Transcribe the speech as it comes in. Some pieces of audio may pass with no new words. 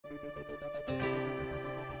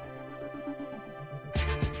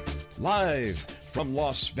Live from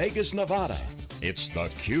Las Vegas, Nevada, it's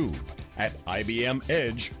theCUBE at IBM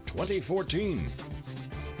Edge 2014.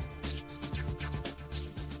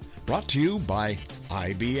 Brought to you by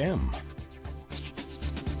IBM.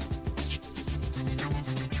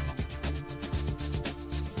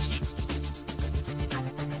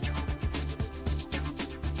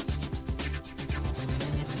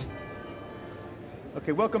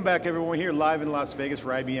 Okay, welcome back everyone. We're here live in Las Vegas for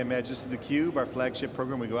IBM Edge. This is theCUBE, our flagship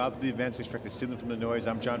program. We go out to the events, extract the signal from the noise.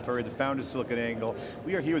 I'm John Furrier, the founder of SiliconAngle.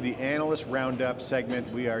 We are here with the Analyst Roundup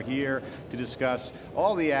segment. We are here to discuss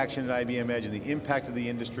all the action at IBM Edge and the impact of the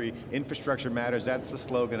industry. Infrastructure matters, that's the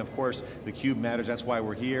slogan. Of course, theCUBE matters, that's why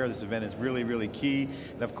we're here. This event is really, really key.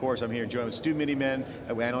 And of course, I'm here joined with Stu Miniman,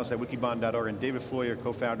 analyst at wikibon.org, and David Floyer,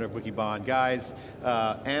 co-founder of Wikibon. Guys,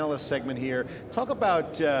 analyst segment here. Talk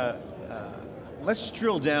about, let's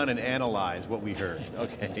drill down and analyze what we heard.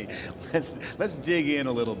 Okay, let's dig in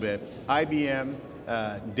a little bit. IBM,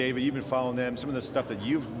 David, you've been following them. Some of the stuff that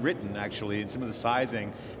you've written, actually, and some of the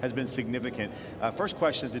sizing has been significant. First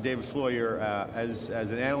question to David Floyer, as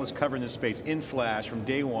an analyst covering this space in Flash from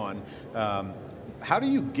day one. How do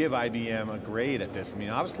you give IBM a grade at this? I mean,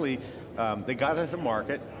 obviously, they got it at the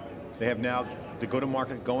market. They have now the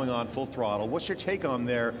go-to-market going on full throttle. What's your take on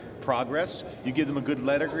their progress? You give them a good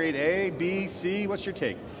letter grade, A, B, C, what's your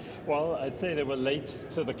take? Well, I'd say they were late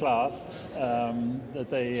to the class, that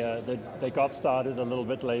they got started a little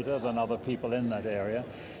bit later than other people in that area.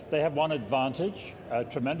 They have one advantage, a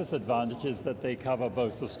tremendous advantage, is that they cover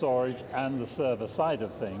both the storage and the server side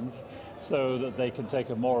of things, so that they can take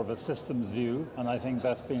a more of a systems view, and I think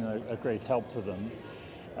that's been a great help to them.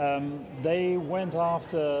 They went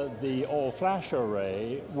after the all-flash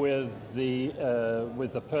array with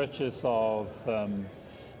the purchase of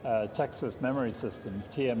Texas Memory Systems,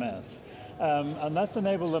 TMS. And that's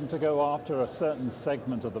enabled them to go after a certain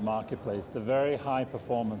segment of the marketplace, the very high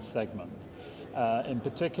performance segment. In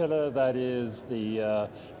particular, that is the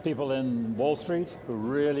people in Wall Street who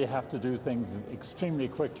really have to do things extremely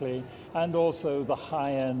quickly, and also the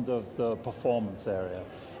high end of the performance area.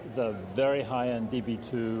 The very high-end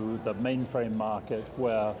DB2, the mainframe market,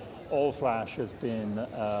 where all-flash has been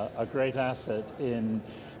a great asset in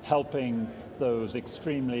helping those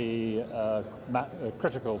extremely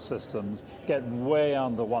critical systems get way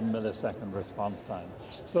under 1 millisecond response time.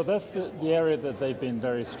 So that's the area that they've been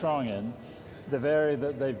very strong in. The area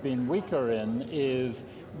that they've been weaker in is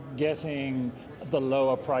getting the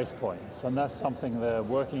lower price points, and that's something they're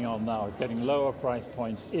working on now, is getting lower price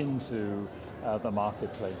points into the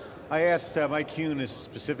marketplace. I asked Mike Kuhn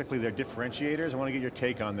specifically their differentiators. I want to get your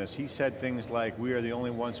take on this. He said things like, we are the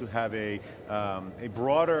only ones who have a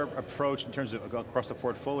broader approach in terms of across the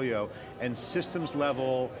portfolio and systems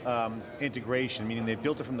level integration, meaning they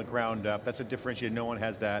built it from the ground up. That's a differentiator, no one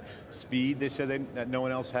has that. Speed, they said that no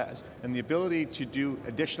one else has. And the ability to do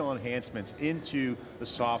additional enhancements into the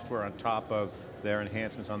software on top of their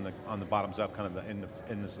enhancements on the bottoms up, kind of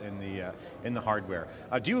in the hardware.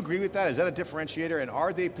 Do you agree with that? Is that a differentiator, and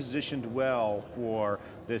are they positioned well for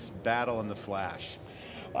this battle in the flash?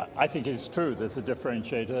 I think it's true, there's a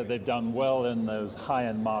differentiator. They've done well in those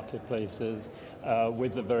high-end marketplaces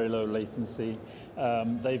with the very low latency.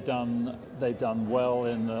 They've done well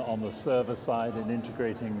on the server side in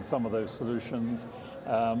integrating some of those solutions.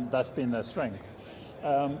 That's been their strength.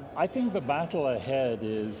 I think the battle ahead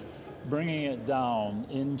is bringing it down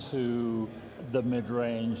into the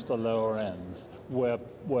mid-range, the lower ends, where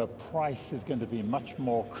price is going to be much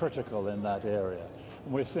more critical in that area.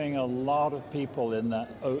 And we're seeing a lot of people in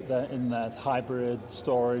that hybrid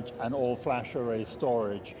storage and all-flash array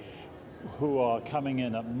storage who are coming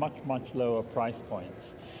in at much, much lower price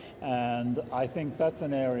points. And I think that's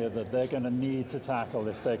an area that they're going to need to tackle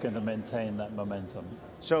if they're going to maintain that momentum.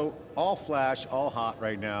 So all flash, all hot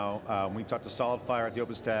right now. We talked to SolidFire at the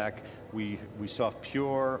OpenStack. We saw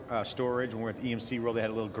Pure Storage when we were at the EMC World. They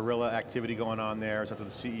had a little guerrilla activity going on there. We talked to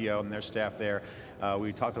the CEO and their staff there.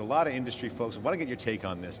 We talked to a lot of industry folks. I want to get your take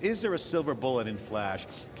on this. Is there a silver bullet in flash?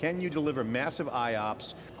 Can you deliver massive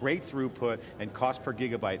IOPS, great throughput, and cost per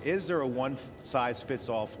gigabyte? Is there a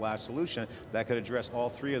one-size-fits-all flash solution that could address all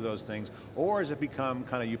three of those things? Or has it become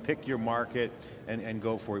kind of you pick your market and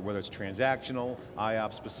go for it, whether it's transactional,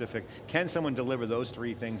 IOPS specific? Can someone deliver those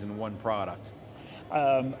three things in one product?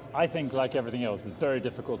 I think, like everything else, it's very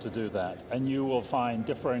difficult to do that, and you will find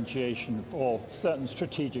differentiation for certain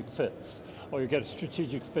strategic fits, or you get a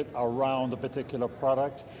strategic fit around a particular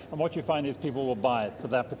product, and what you find is people will buy it for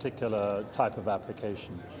that particular type of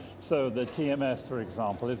application. So the TMS, for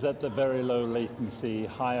example, is at the very low latency,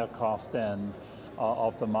 higher cost end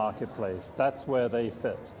of the marketplace. That's where they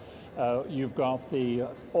fit. You've got the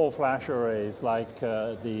all-flash arrays like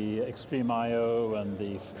the Extreme IO and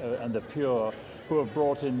the Pure, who have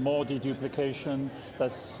brought in more deduplication.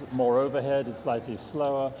 That's more overhead, it's slightly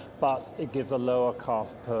slower, but it gives a lower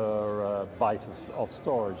cost per byte of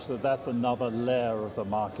storage. So that's another layer of the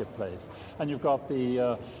marketplace. And you've got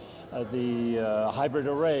the hybrid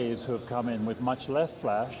arrays who have come in with much less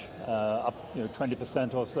flash, up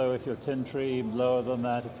 20% or so if you're tin tree, lower than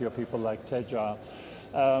that if you're people like Tejal.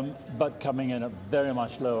 But coming in at very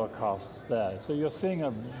much lower costs there. So you're seeing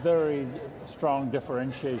a very strong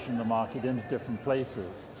differentiation in the market into different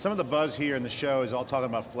places. Some of the buzz here in the show is all talking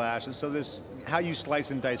about flash, and so this, how you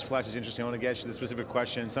slice and dice flash is interesting. I want to get you to the specific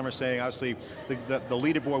question. Some are saying, obviously, the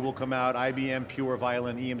leaderboard will come out, IBM, Pure,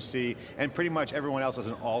 Violin, EMC, and pretty much everyone else has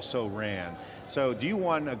an also ran. So do you,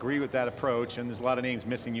 one, agree with that approach? And there's a lot of names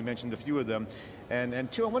missing, you mentioned a few of them.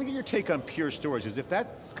 And two, I want to get your take on Pure storage, because if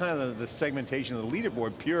that's kind of the segmentation of the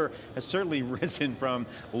leaderboard, Pure has certainly risen from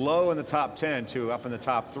low in the top 10 to up in the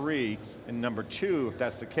top 3, and number 2, if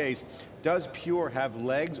that's the case. Does Pure have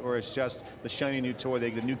legs, or it's just the shiny new toy,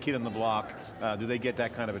 the new kid on the block? Do they get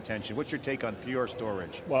that kind of attention? What's your take on Pure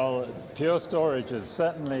storage? Well, Pure storage has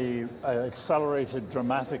certainly accelerated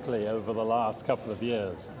dramatically over the last couple of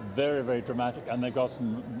years. Very, very dramatic, and they got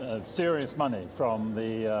some serious money from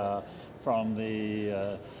the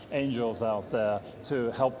angels out there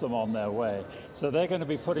to help them on their way. So they're going to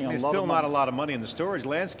be putting a lot of money. Still not a lot of money in the storage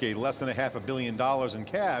landscape, less than $500 million in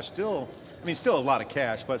cash. Still, I mean, still a lot of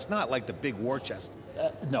cash, but it's not like the big war chest.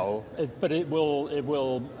 No, but it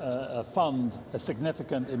will fund a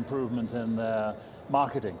significant improvement in their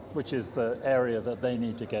marketing, which is the area that they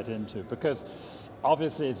need to get into, because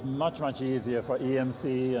obviously it's much, much easier for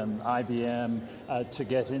EMC and IBM to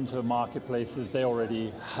get into marketplaces. They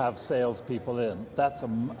already have salespeople in.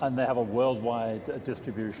 And they have a worldwide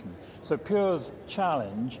distribution. So Pure's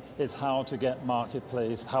challenge is how to get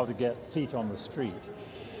marketplace, how to get feet on the street.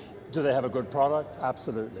 Do they have a good product?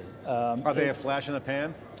 Absolutely. Are they a flash in the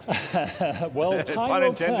pan? Well, time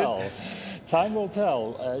will tell. Time will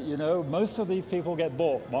tell. You know, most of these people get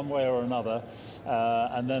bought one way or another,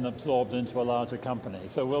 and then absorbed into a larger company.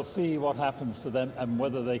 So we'll see what happens to them and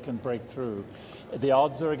whether they can break through. The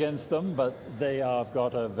odds are against them, but they have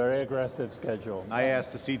got a very aggressive schedule. I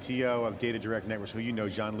asked the CTO of Data Direct Networks, who you know,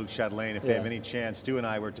 Jean-Luc Chatelain, if they have any chance. Stu and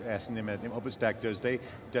I were asking him at OpenStack,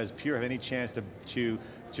 does Pure have any chance to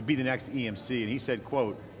be the next EMC? And he said,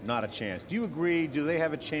 quote, not a chance. Do you agree? Do they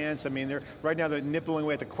have a chance? I mean, right now they're nibbling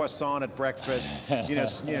away at the croissant at breakfast,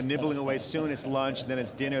 nibbling away. Soon it's lunch, then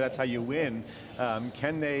it's dinner. That's how you win.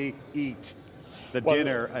 Can they eat the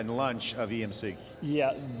dinner and lunch of EMC?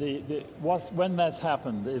 Yeah, when that's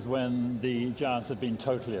happened is when the giants have been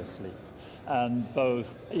totally asleep. And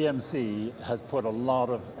both EMC has put a lot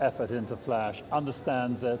of effort into flash,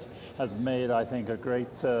 understands it, has made, I think, a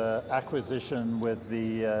great acquisition with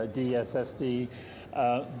the DSSD.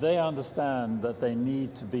 They understand that they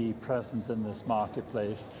need to be present in this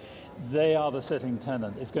marketplace. They are the sitting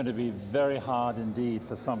tenant. It's going to be very hard indeed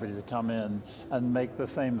for somebody to come in and make the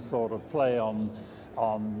same sort of play on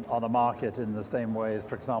a market in the same way as,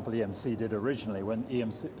 for example, EMC did originally when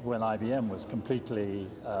IBM was completely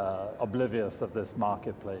oblivious of this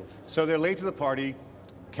marketplace. So they're late to the party.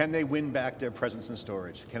 Can they win back their presence in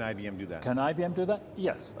storage? Can IBM do that? Can IBM do that?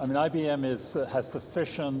 Yes. I mean, IBM has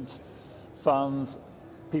sufficient funds,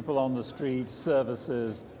 people on the street,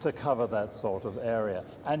 services to cover that sort of area.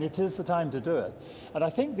 And it is the time to do it. And I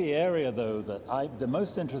think the area, though, the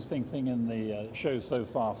most interesting thing in the show so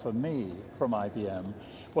far for me from IBM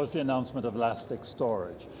was the announcement of elastic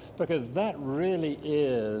storage, because that really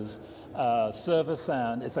is server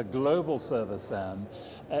SAN. It's a global server SAN.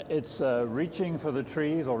 It's reaching for the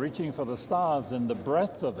trees or reaching for the stars in the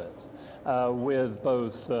breadth of it, with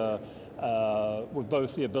both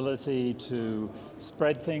the ability to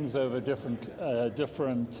spread things over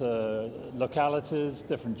different localities,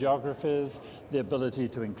 different geographies, the ability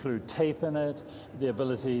to include tape in it, the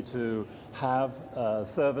ability to have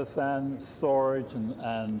server SAN storage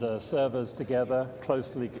and servers together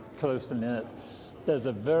closely in it. There's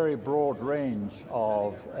a very broad range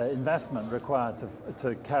of investment required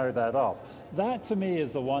to carry that off. That, to me,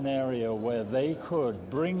 is the one area where they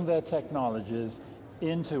could bring their technologies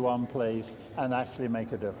into one place and actually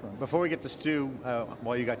make a difference. Before we get to Stu,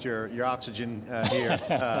 while you got your oxygen here,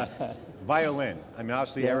 Violin. I mean,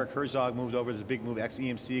 obviously Eric Herzog moved over, this big move,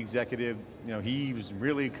 ex-EMC executive. You know, he was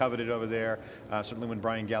really coveted over there. Certainly when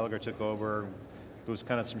Brian Gallagher took over, there was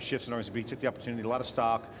kind of some shifts in organization. He took the opportunity, a lot of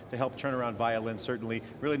stock to help turn around Violin, certainly.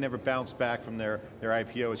 Really never bounced back from their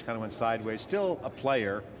IPO, which kind of went sideways. Still a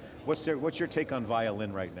player. What's your take on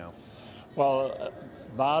Violin right now? Well,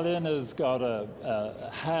 Violin has got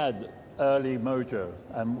had early mojo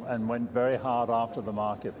and went very hard after the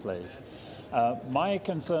marketplace. My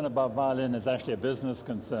concern about Violin is actually a business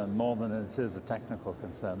concern more than it is a technical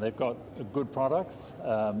concern. They've got good products,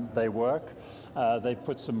 they work, they've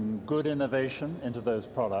put some good innovation into those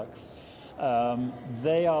products.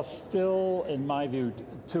 They are still, in my view,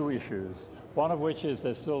 two issues. One of which is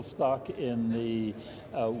they're still stuck in the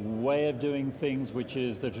way of doing things, which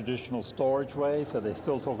is the traditional storage way. So they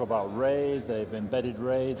still talk about RAID, they've embedded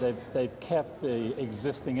RAID, they've kept the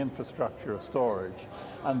existing infrastructure of storage.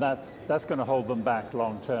 And that's going to hold them back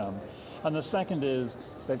long term. And the second is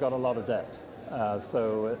they've got a lot of debt.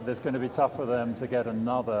 So it's going to be tough for them to get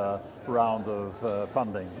another round of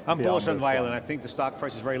funding. I'm bullish on Violin. I think the stock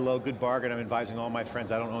price is very low, good bargain. I'm advising all my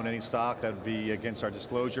friends, I don't own any stock. That would be against our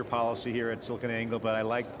disclosure policy here at SiliconAngle, but I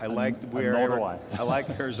like where I like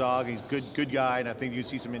Herzog. He's good guy, and I think you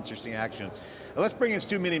see some interesting action. Let's bring in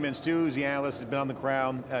Stu Miniman. Stu is the analyst, has been on the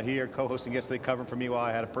ground here, co-hosting yesterday, covering for me while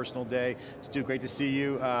I had a personal day. Stu, great to see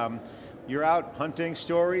you. You're out hunting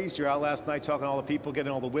stories. You're out last night talking to all the people,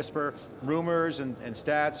 getting all the whisper rumors and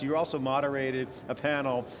stats. You also moderated a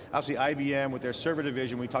panel. Obviously IBM with their server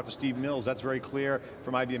division, we talked to Steve Mills, that's very clear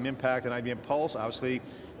from IBM Impact and IBM Pulse. Obviously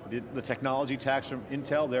the technology tax from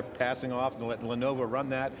Intel, they're passing off and letting Lenovo run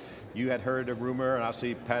that. You had heard a rumor, and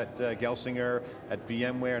obviously Pat Gelsinger at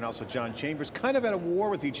VMware, and also John Chambers, kind of at a war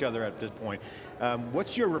with each other at this point.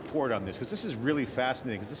 What's your report on this? Because this is really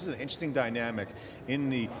fascinating. Because this is an interesting dynamic in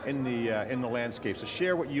the landscape. So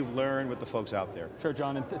share what you've learned with the folks out there. Sure,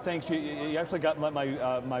 John, and thanks. You actually got let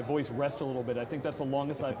my voice rest a little bit. I think that's the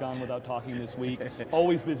longest I've gone without talking this week.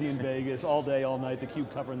 Always busy in Vegas, all day, all night.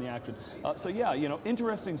 theCUBE covering the action. So yeah,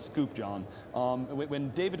 interesting scoop, John. When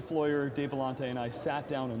David Floyer, Dave Vellante, and I sat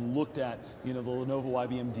down and looked at the Lenovo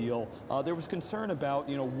IBM deal, there was concern about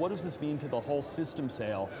what does this mean to the whole system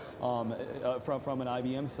sale from an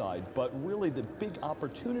IBM side. But really the big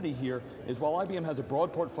opportunity here is while IBM has a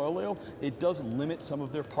broad portfolio, it does limit some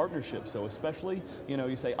of their partnerships. So especially,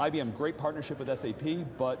 you say IBM, great partnership with SAP,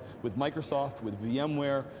 but with Microsoft, with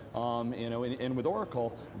VMware, and with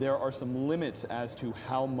Oracle, there are some limits as to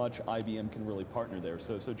how much IBM can really partner there.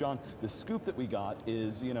 So John, the scoop that we got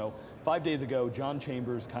is, 5 days ago, John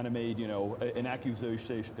Chambers kind of made, an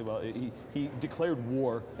accusation. Well, he declared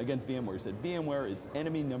war against VMware. He said VMware is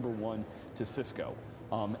enemy #1 to Cisco.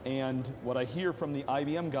 And what I hear from the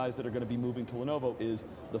IBM guys that are going to be moving to Lenovo is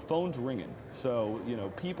the phone's ringing. So,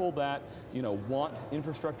 people that, want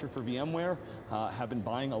infrastructure for VMware have been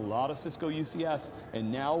buying a lot of Cisco UCS,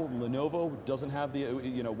 and now Lenovo doesn't have the,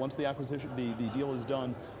 once the acquisition, the deal is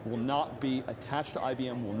done, will not be attached to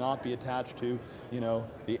IBM, will not be attached to,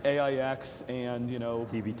 the AIX and,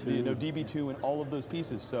 DB2. DB2 and all of those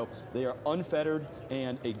pieces. So they are unfettered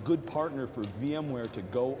and a good partner for VMware to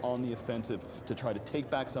go on the offensive to try to take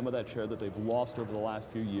back some of that share that they've lost over the last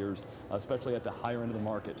few years, especially at the higher end of the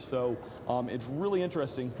market. So it's really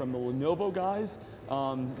interesting from the Lenovo guys,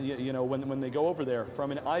 when they go over there,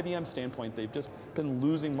 from an IBM standpoint, they've just been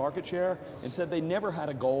losing market share and said they never had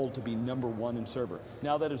a goal to be #1 in server.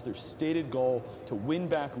 Now that is their stated goal, to win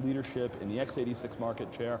back leadership in the x86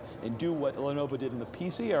 market share and do what Lenovo did in the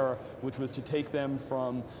PC era, which was to take them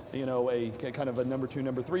from a kind of a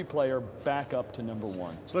 #2, #3 player back up to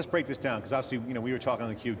 #1. So let's break this down, because obviously we were talking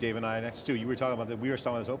on theCUBE, Dave and I, and Stu, you were talking about that, we were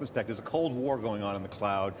talking about this OpenStack. There's a cold war going on in the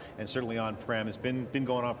cloud, and certainly on-prem. It's been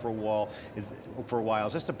going on for a while.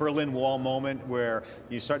 Is this a Berlin Wall moment where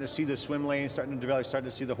you're starting to see the swim lanes starting to develop, starting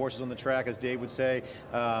to see the horses on the track, as Dave would say,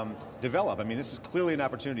 develop? I mean, this is clearly an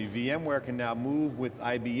opportunity. VMware can now move with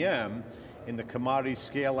IBM in the commodity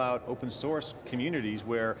scale-out open source communities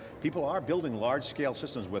where people are building large-scale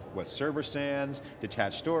systems with server SANs,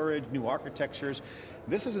 detached storage, new architectures.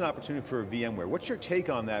 This is an opportunity for VMware. What's your take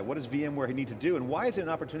on that? What does VMware need to do? And why is it an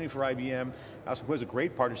opportunity for IBM, who has a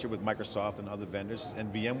great partnership with Microsoft and other vendors,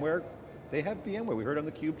 and VMware? They have VMware, we heard on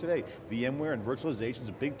theCUBE today. VMware and virtualization is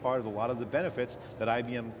a big part of a lot of the benefits that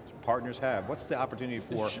IBM partners have. What's the opportunity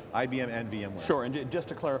for IBM and VMware? Sure, and just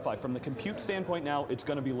to clarify, from the compute standpoint now, it's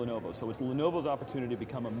going to be Lenovo. So it's Lenovo's opportunity to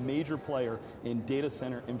become a major player in data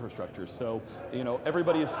center infrastructure. So,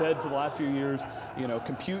 everybody has said for the last few years,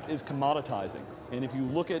 compute is commoditizing. And if you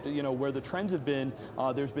look at, where the trends have been,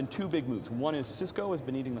 there's been two big moves. One is Cisco has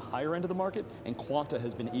been eating the higher end of the market, and Quanta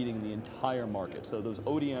has been eating the entire market. So those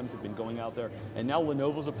ODMs have been going out there, and now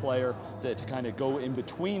Lenovo's a player to kind of go in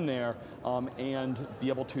between there and be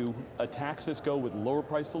able to attack Cisco with lower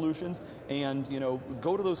price solutions and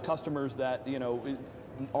go to those customers that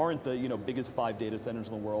aren't the biggest 5 data centers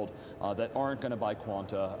in the world that aren't going to buy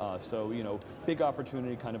Quanta. So big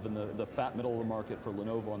opportunity kind of in the fat middle of the market for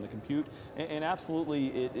Lenovo on the compute. And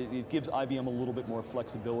absolutely, it gives IBM a little bit more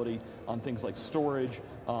flexibility on things like storage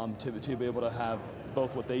to be able to have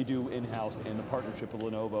both what they do in-house and the partnership with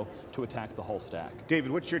Lenovo to attack the whole stack. David,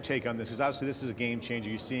 what's your take on this? Because obviously this is a game changer.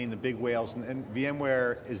 You're seeing the big whales, and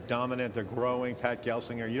VMware is dominant, they're growing. Pat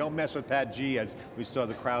Gelsinger, you don't mess with Pat G, as we saw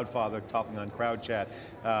the crowd father talking on Crowd Chat.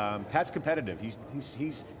 Pat's competitive.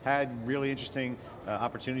 He's had really interesting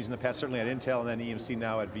opportunities in the past, certainly at Intel and then EMC,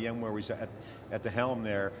 now at VMware, where he's at the helm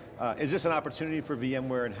there. Is this an opportunity for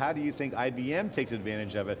VMware, and how do you think IBM takes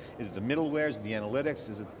advantage of it? Is it the middleware, is it the analytics,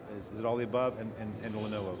 is it all the above, and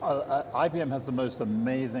Lenovo? IBM has the most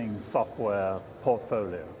amazing software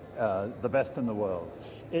portfolio, the best in the world.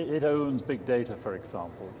 It owns big data, for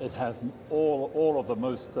example. It has all of the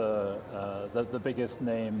most, the biggest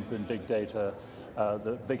names in big data,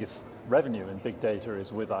 the biggest revenue in big data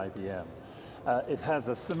is with IBM. It has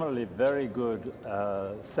a similarly very good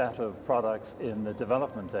set of products in the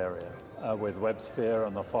development area with WebSphere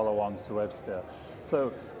and the follow-ons to WebSphere.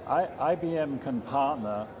 So IBM can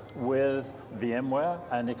partner with VMware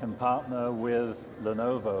and it can partner with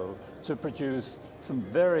Lenovo to produce some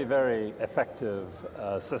very, very effective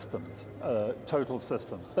systems, total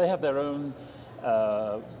systems. They have their own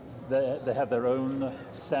they have their own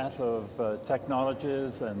set of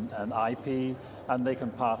technologies and IP, and they can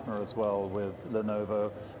partner as well with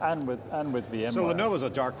Lenovo and with VMware. So Lenovo's a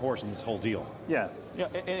dark horse in this whole deal. Yes. Yeah,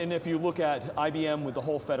 and if you look at IBM with the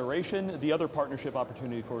whole federation, the other partnership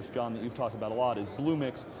opportunity, of course, John, that you've talked about a lot is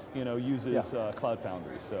Bluemix. uses Cloud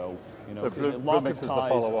Foundry. So so lots Bluemix of is the ties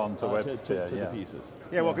follow-on to to the pieces.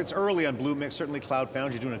 Yeah, well, it's early on Bluemix. Certainly Cloud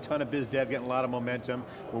Foundry doing a ton of biz dev, getting a lot of momentum.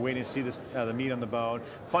 We're waiting to see this, the meat on the bone.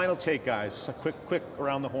 Final take, guys. So quick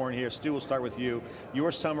around the horn here. Stu, we'll start with you.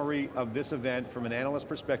 Your summary of this event from an analyst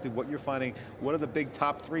perspective, what you're finding, what are the big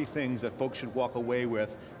top 3 things that folks should walk away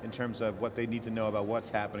with in terms of what they need to know about what's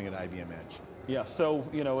happening at IBM Edge? Yeah, so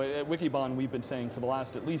at Wikibon we've been saying for the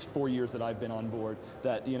last at least 4 years that I've been on board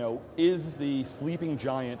that is the sleeping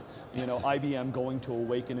giant IBM going to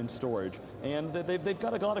awaken in storage, and they've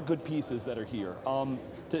got a lot of good pieces that are here.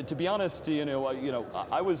 To be honest,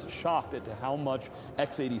 I was shocked at how much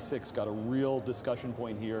x86 got a real discussion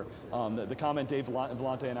point here. The comment Dave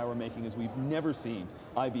Vellante and I were making is we've never seen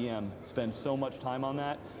IBM spend so much time on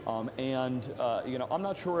that, and I'm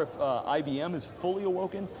not sure if IBM is fully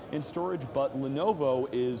awoken in storage, but Lenovo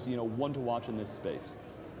is one to watch in this space.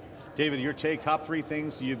 David, your take, top 3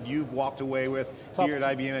 things you've walked away with here at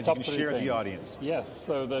IBM Edge you can share with the audience. Yes,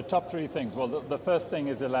 so the top 3 things. Well, the first thing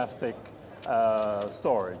is elastic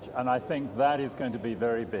storage, and I think that is going to be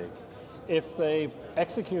very big. If they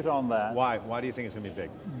execute on that... Why? Why do you think it's going to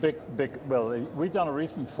be big? Well, we've done a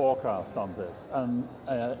recent forecast on this, and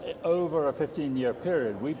over a 15-year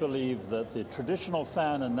period, we believe that the traditional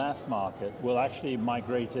SAN and NAS market will actually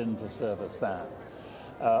migrate into server SAN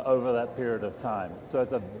over that period of time. So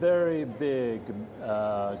it's a very big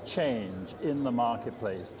change in the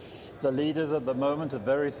marketplace. The leaders at the moment are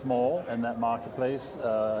very small in that marketplace.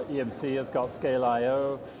 EMC has got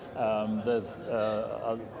Scale.io. There's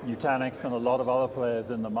Nutanix and a lot of other players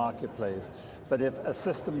in the marketplace. But if a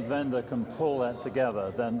systems vendor can pull that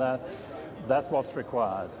together, then that's what's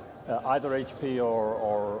required. Either HP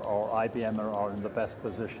or IBM are in the best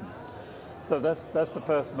position. So that's the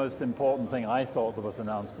first most important thing I thought that was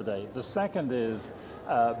announced today. The second is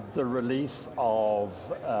the release of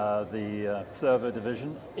the server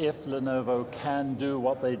division. If Lenovo can do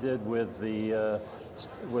what they did with the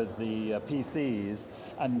PCs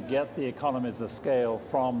and get the economies of scale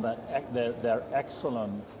from their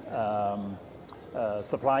excellent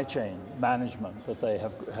supply chain management that they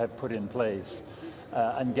have put in place,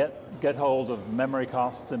 and get hold of memory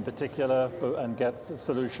costs in particular, and get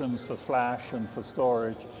solutions for flash and for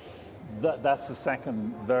storage. That's the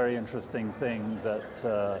second very interesting thing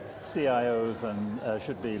that CIOs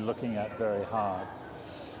should be looking at very hard.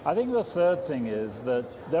 I think the third thing is that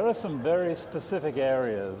there are some very specific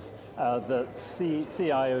areas that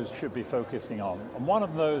CIOs should be focusing on. And one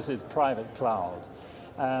of those is private cloud.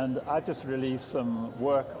 And I just released some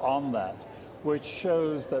work on that, which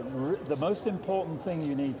shows that the most important thing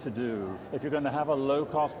you need to do if you're going to have a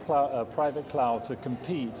low-cost private cloud to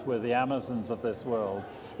compete with the Amazons of this world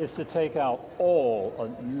is to take out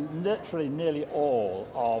literally nearly all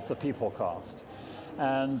of the people cost.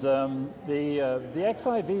 And the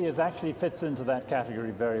XIV actually fits into that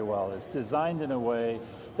category very well. It's designed in a way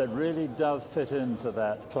that really does fit into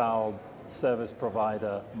that cloud service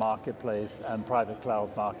provider marketplace and private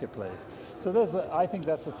cloud marketplace. So I think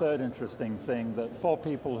that's the third interesting thing, that for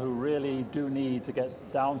people who really do need to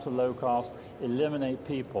get down to low cost, eliminate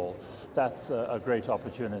people, that's a great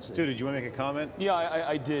opportunity. Stu, did you want to make a comment? Yeah,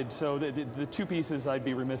 I did. So the two pieces I'd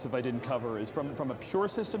be remiss if I didn't cover is from a pure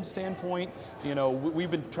system standpoint,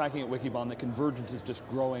 we've been tracking at Wikibon that convergence is just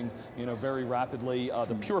growing, very rapidly.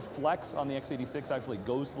 The pure flex on the x86 actually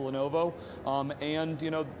goes to Lenovo, and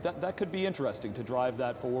that could be interesting to drive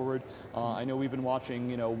that forward. I know we've been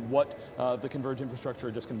watching, what the converged infrastructure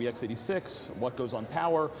are just going to be x86, what goes on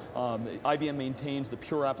power. IBM maintains the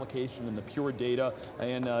pure application and the pure data,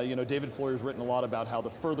 and David Floyer's written a lot about how the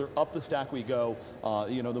further up the stack we go,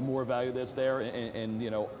 the more value that's there, and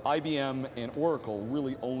IBM and Oracle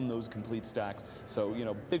really own those complete stacks. So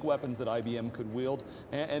big weapons that IBM could wield.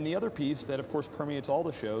 And the other piece that of course permeates all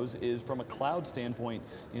the shows is from a cloud standpoint,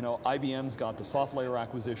 IBM's got the SoftLayer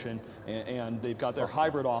acquisition, and they've got their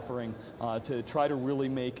hybrid offering to try to really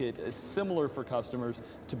make it similar for customers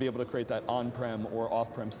to be able to create that on-prem or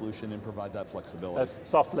off-prem solution and provide that flexibility.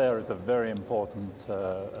 SoftLayer is a very important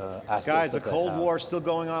asset. Guys, the Cold War is still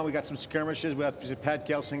going on. We got some skirmishes. We have Pat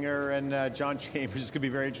Gelsinger and John Chambers. It's going to be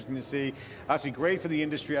very interesting to see. Obviously great for the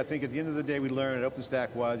industry. I think at the end of the day we learned what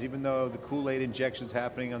OpenStack was, even though the Kool-Aid injection is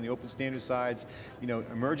happening on the open standard sides,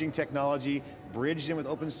 emerging technology, bridged in with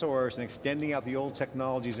open source and extending out the old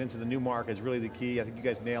technologies into the new market is really the key. I think you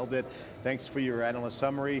guys nailed it. Thanks for your analyst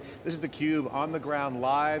summary. This is theCUBE on the ground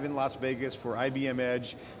live in Las Vegas for IBM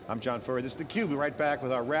Edge. I'm John Furrier. This is theCUBE. We'll be right back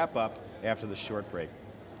with our wrap up after the short break.